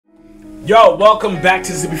Yo, welcome back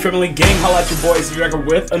to Zippy Family Gang. Holla at your boy Zippy Record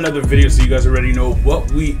with another video, so you guys already know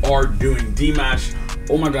what we are doing. Dimash,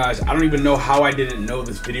 oh my gosh, I don't even know how I didn't know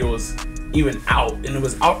this video was even out, and it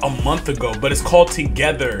was out a month ago, but it's called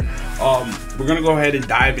Together. We're gonna go ahead and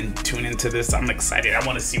dive and tune into this. I'm excited. I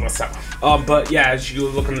want to see what's up. But yeah, as you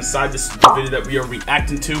look on the side, this is the video that we are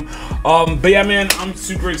reacting to. But yeah, man, I'm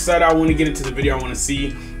super excited. I want to get into the video. I want to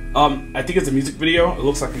see. I think it's a music video. It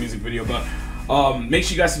looks like a music video, but make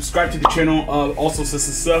sure you guys subscribe to the channel. Also,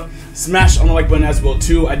 smash on the like button as well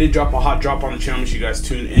too. I did drop a hot drop on the channel. Make sure you guys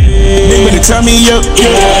tune in. They tell me up,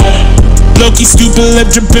 yeah. Loki stupid lip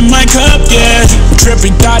drip in my cup, yeah. Trippy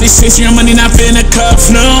thought he says your money not finna cuff,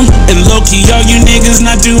 no. And Loki, all you niggas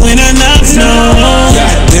not doing enough, no. Yeah.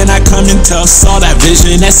 Then I come and tell, saw that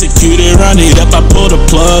vision, executed, run it up. I pulled a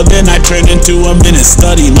plug, then I turned into a minute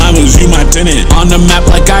study. My moves, you my tenant. On the map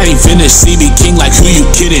like I ain't finished. CB King like who you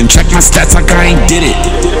kidding? Check my stats like I ain't did it.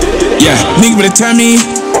 Yeah, nigga better tell me.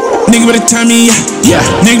 Nigga better tell me. Yeah,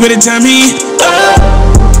 nigga better tell me.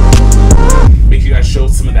 Make sure you guys show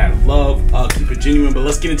some of that love. Keep it genuine, but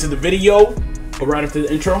let's get into the video. But right after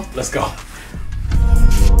the intro, let's go.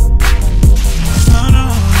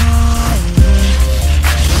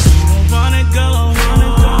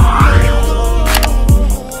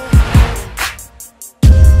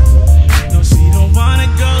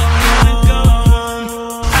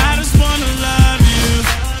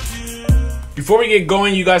 Before we get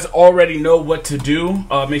going, you guys already know what to do.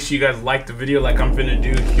 Make sure you guys like the video like I'm finna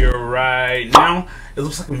do here right now. It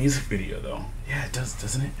looks like a music video though. Yeah, it does,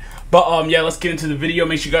 doesn't it? But yeah, let's get into the video.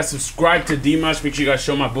 Make sure you guys subscribe to Dimash. Make sure you guys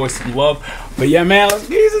show my boy some love. But yeah, man, let's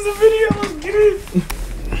get into the video. Let's get it.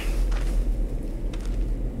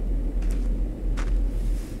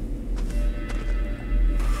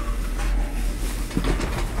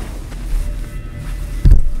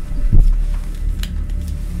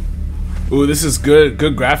 Ooh, this is good.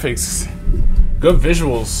 Good graphics. Good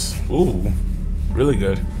visuals. Ooh, really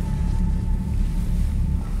good.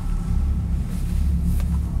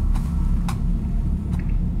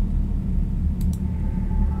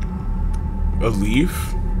 A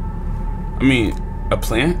leaf? I mean, a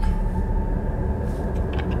plant?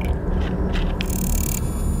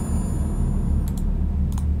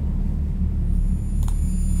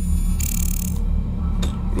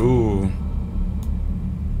 Ooh.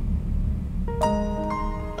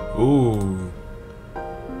 Ooh.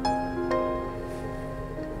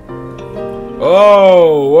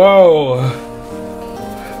 Oh, whoa.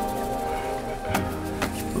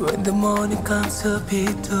 When the morning comes a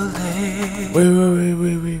bit too late. Wait.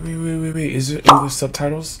 Is there English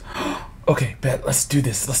subtitles? Okay, bet. Let's do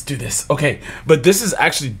this. Let's do this. Okay, but this is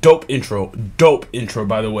actually dope intro. Dope intro,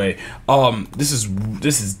 by the way. This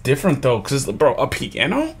is different though, cause bro, a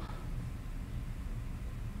piano.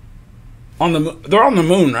 They're on the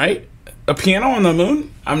moon, right? A piano on the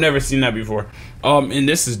moon? I've never seen that before. And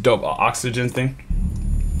this is dope. Oxygen thing.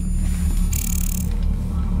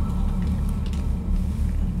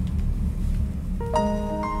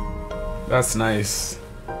 That's nice.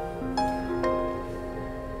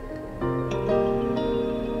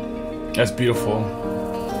 That's beautiful.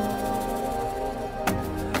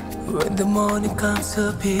 When the morning comes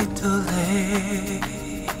a bit too late,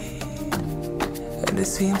 and it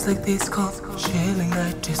seems like this cold, chilling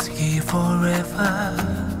night is here forever.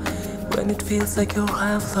 When it feels like you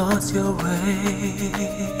have lost your way.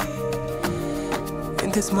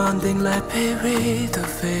 In this mundane life, buried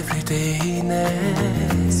of everydayness,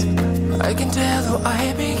 I can tell you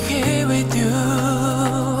I've been here with you.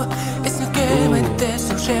 It's a game and there's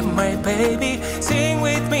no shame, my baby. Sing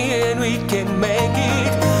with me and we can make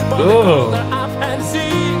it. But up and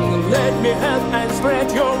sing, let me help and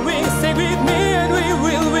spread your wings. Stay with me and we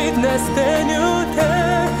will witness the new day.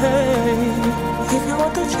 If you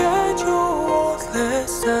want to change your world,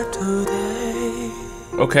 let's start today.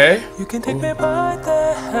 Okay. You can take me by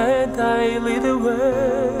the hand, I lead the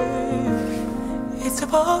way. It's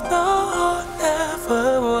about now or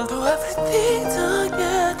never. We'll do everything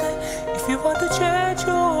together. If you want to change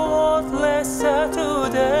your world, let's start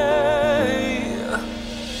today.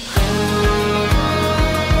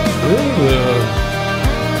 Ooh.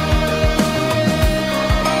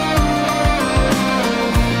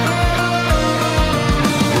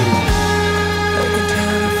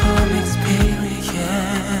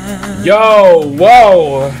 Yo,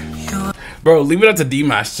 whoa. Bro, leave it up to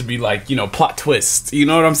Dimash to be like, you know, plot twist. You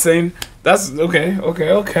know what I'm saying? That's okay.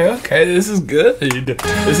 This is good.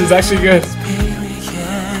 This is actually good.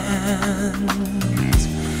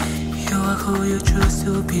 You are who you choose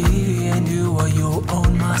to be, and you are your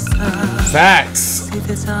own master. Facts. See,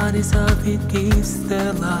 the sun is up, it gives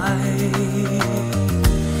the light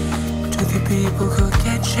to the people who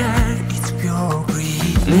can share its pure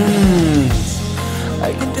greatness.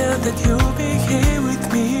 I can tell that you'll be here with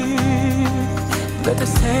me. Let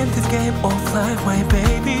us end this game of life, my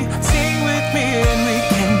baby. Sing with me and we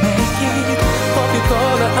can make it. Hope you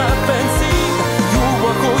call up and sing. You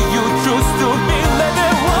are who you choose to be. Let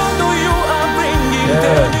them wonder you are bringing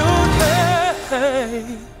the new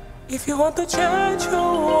day. If you want to change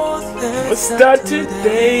your world, let's start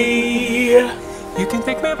today. You can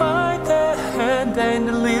take me by the hand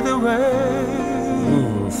and lead the way.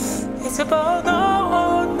 It's about now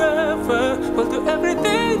or never. We'll do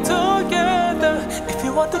everything together. If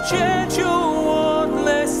you want to change your world,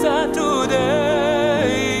 let's start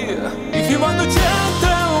today. If you want to change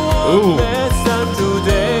the world, let's start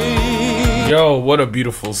today. Yo, what a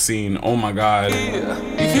beautiful scene. Oh my god.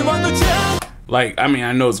 If you want to change, like, I mean,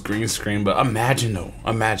 I know it's green screen, but imagine though.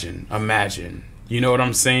 Imagine. You know what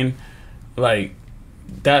I'm saying? Like,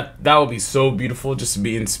 that would be so beautiful just to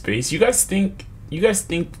be in space. You guys think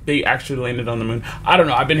they actually landed on the moon? I don't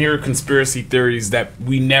know. I've been hearing conspiracy theories that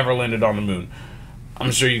we never landed on the moon.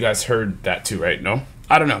 I'm sure you guys heard that too, right? No?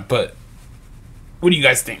 I don't know, but what do you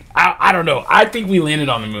guys think? I don't know. I think we landed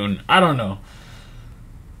on the moon. I don't know.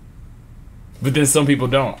 But then some people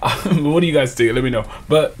don't. What do you guys think? Let me know.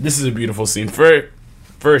 But this is a beautiful scene for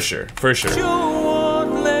sure. For sure. you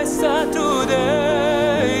want, let's start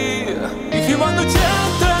today. If you want to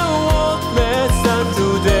change the world, let's start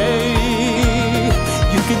today.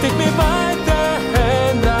 You can take me by the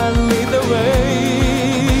hand and lead the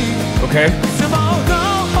way. Okay. It's about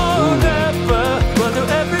now or never. We'll do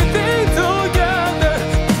everything together.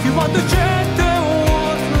 If you want to change the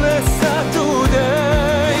world, let's start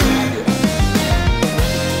today.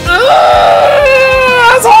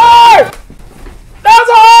 That's hard!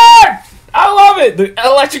 That's hard! I love it! The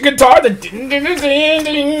electric guitar, the ding ding ding ding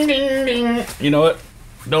ding ding ding. You know what?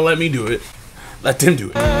 Don't let me do it. Let them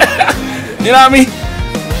do it. You know what I mean?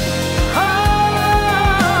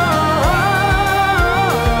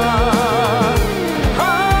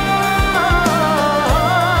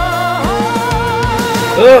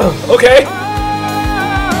 Okay.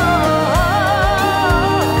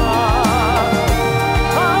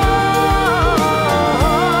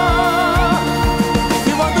 If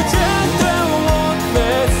you want to change the world,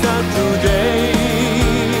 let's start today.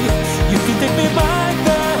 You can take me by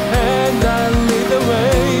the hand and lead the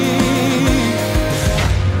way.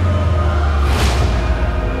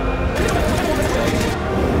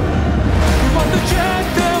 If you want to change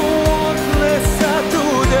the world, let's start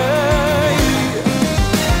today.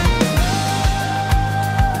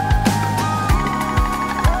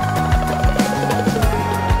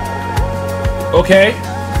 Okay.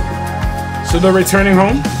 So they're returning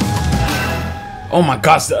home? Oh my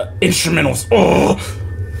gosh, the instrumentals. Oh.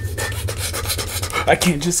 I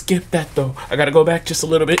can't just skip that though. I gotta go back just a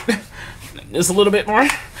little bit. Just a little bit more.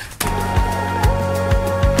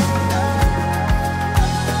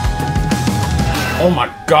 Oh my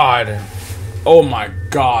god. Oh my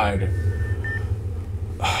god.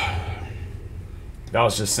 That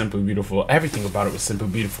was just simply beautiful. Everything about it was simply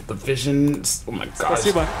beautiful. The visions, oh my gosh.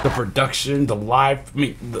 The production, the live, I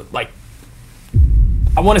mean,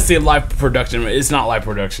 I want to say live production, but it's not live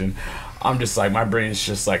production. I'm just like, my brain's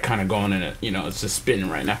just like kind of going in it, you know, it's just spinning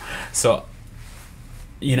right now. So,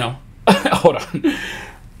 you know, hold on.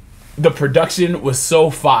 The production was so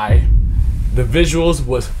fire. The visuals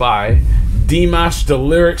was fire. Dimash, the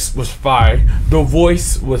lyrics was fire. The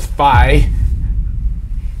voice was fire.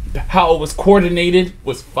 How it was coordinated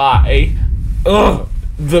was fire.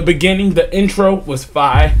 The beginning, the intro was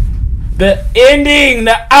fire. The ending,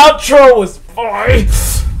 the outro was fire.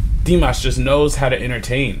 Dimash just knows how to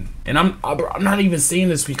entertain, and I'm not even saying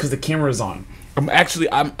this because the camera's on. I'm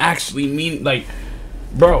actually mean, like,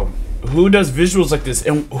 bro, who does visuals like this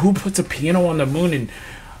and who puts a piano on the moon? And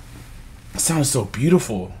it sounds so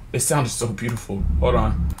beautiful. It sounded so beautiful. Hold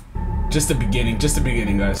on, just the beginning,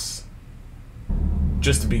 guys.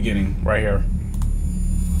 Just the beginning, right here.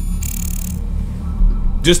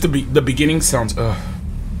 Just the beginning sounds.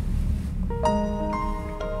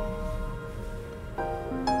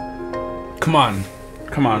 Come on,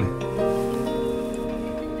 come on.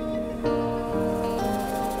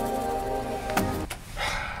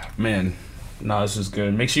 Man, no, this is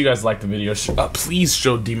good. Make sure you guys like the video. Please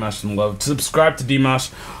show Dimash some love. Subscribe to Dimash.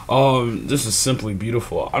 This is simply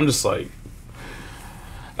beautiful. I'm just like,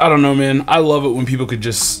 I don't know, man. I love it when people could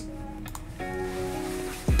just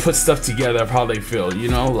put stuff together of how they feel, you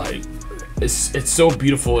know? Like, it's so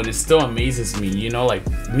beautiful, and it still amazes me, you know, like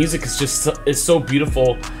music is just it's so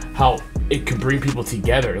beautiful how it can bring people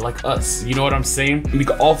together like us, you know what I'm saying? We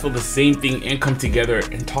can all feel the same thing and come together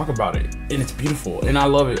and talk about it, and it's beautiful, and I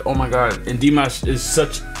love it. Oh my god. And Dimash is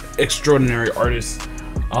such extraordinary artist.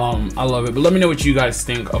 I love it. But let me know what you guys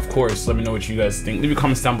think. Of course, let me know what you guys think. Leave your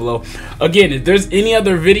comments down below. Again, if there's any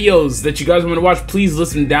other videos that you guys want to watch, please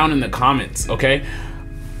listen down in the comments, okay?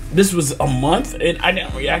 This was a month and I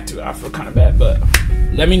didn't react to it. I feel kind of bad, but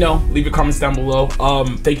let me know. Leave your comments down below.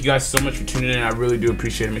 Thank you guys so much for tuning in. I really do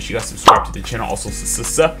appreciate it. Make sure you guys subscribe to the channel. Also,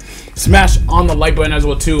 smash on the like button as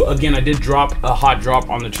well too. Again, I did drop a hot drop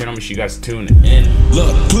on the channel. Make sure you guys tune in.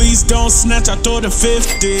 Look, please don't snatch. I throw the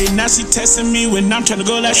 50. Now she testing me when I'm trying to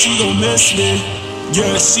go like she gon' miss me.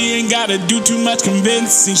 Yeah, she ain't gotta do too much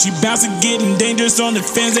convincing. She bounce to getting dangerous on the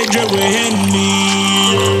fans. They drip with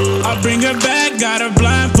Henny. I bring her back, got her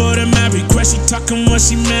blind for the mad request. She talking what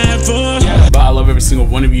she mad for. Yeah, but I love every single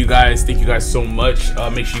one of you guys. Thank you guys so much.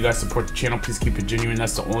 Make sure you guys support the channel. Please keep it genuine.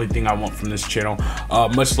 That's the only thing I want from this channel.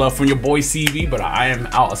 Much love from your boy CV, but I am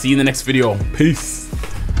out. I'll see you in the next video. Peace.